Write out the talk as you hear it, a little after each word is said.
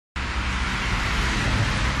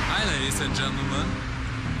ladies and gentlemen.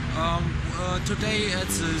 Today at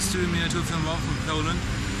the studio Miniatur Filmowych in Poland,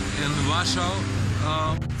 in Warszawie,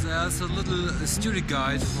 there's a little study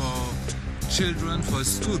guide for children, for a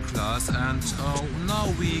school class, and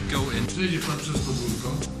now we go in. Przejdzie pan przez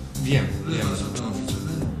podwórko. Wiem.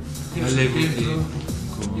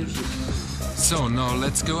 So now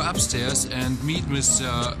let's go upstairs and meet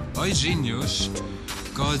Mr. Eugeniusz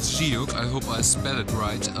Goldziuk. I hope I spell it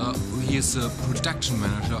right. He is the production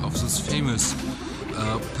manager of this famous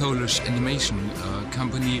Polish animation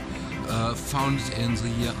company founded in the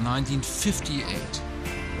year 1958.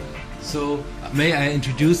 So, may I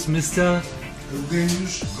introduce Mr.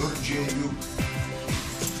 Eugeniusz Goldziuk.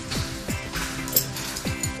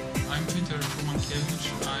 I'm Peter Hoppmann.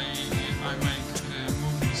 I make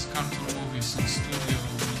movies, cartoon movies in studio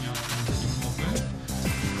Miniatur Filmowych.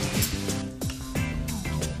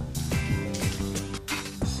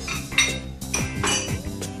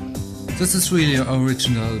 This is really an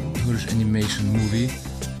original Polish animation movie.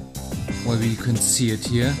 Well, we can see it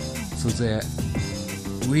here. So they're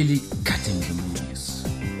really cutting the movies.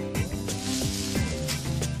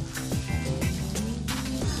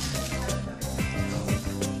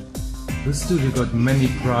 The studio got many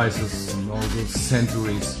prizes in all those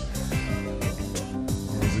centuries,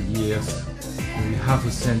 all the years, maybe half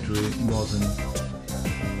a century, more than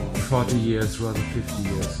 40 years, rather 50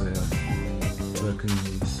 years they are working.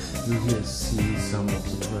 You here see some of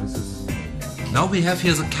the prizes. Now we have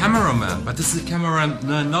here the cameraman, but this is a cameraman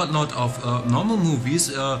not of normal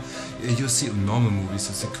movies. You see, normal movies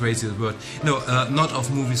is a crazy word. No, not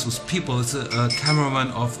of movies with people. It's a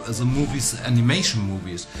cameraman of the movies, animation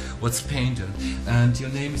movies. What's painted? And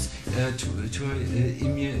your name is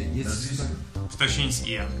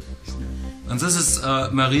Stasiński, ja. And this is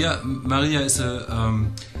Maria. Maria is a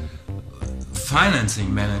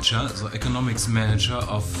financing manager, the economics manager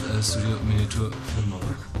of Studio Miniatur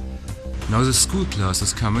Filmowych. Now the school class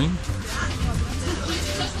is coming.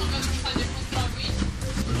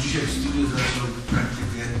 Dzisiaj w studiu zaczął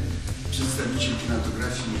praktykę przedstawiciel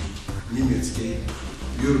kinematografii niemieckiej,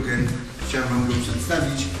 Jürgen. Chciałem wam go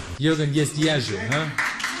przedstawić. Jürgen jest Jerzy, huh?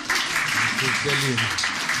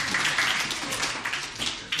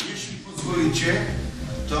 Jeśli pozwolicie,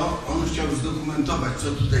 to on chciał zdokumentować,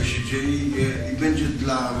 co tutaj się dzieje i będzie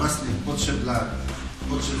dla własnych potrzeb, dla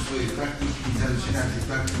potrzeb swojej praktyki i zalecenia tej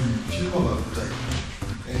praktyki filmowa tutaj.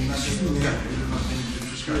 Nasze spotkanie, żeby wam to nie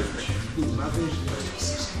przeszkadzać.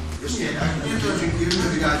 Nie, tak, nie, to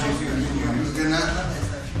dziękujemy. Ja dziękuję Jurgena.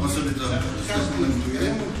 On sobie to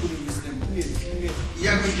zdokumentuje. I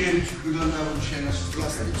jak będzie wyglądało dzisiaj nasze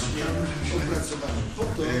spotkanie? Żebyśmy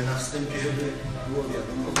opracowali na wstępie, żeby było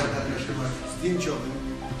wiadomo, opowiadali na temat zdjęciowym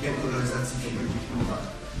jako realizacji dobrego filmowania.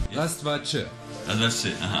 Raz, dwa, trzy. Raz, dwa,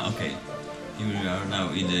 trzy. Aha, okay. Here we are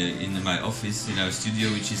now in my office, in our studio,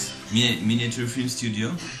 which is miniature film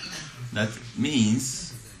studio. That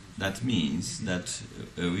means that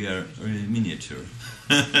we are really miniature.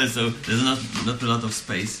 So there's not a lot of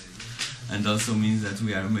space, and also means that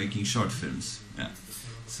we are making short films. Yeah.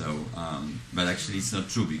 So, but actually it's not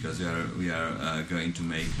true, because we are going to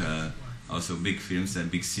make also big films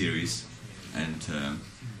and big series, and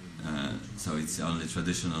so it's only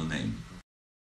traditional name.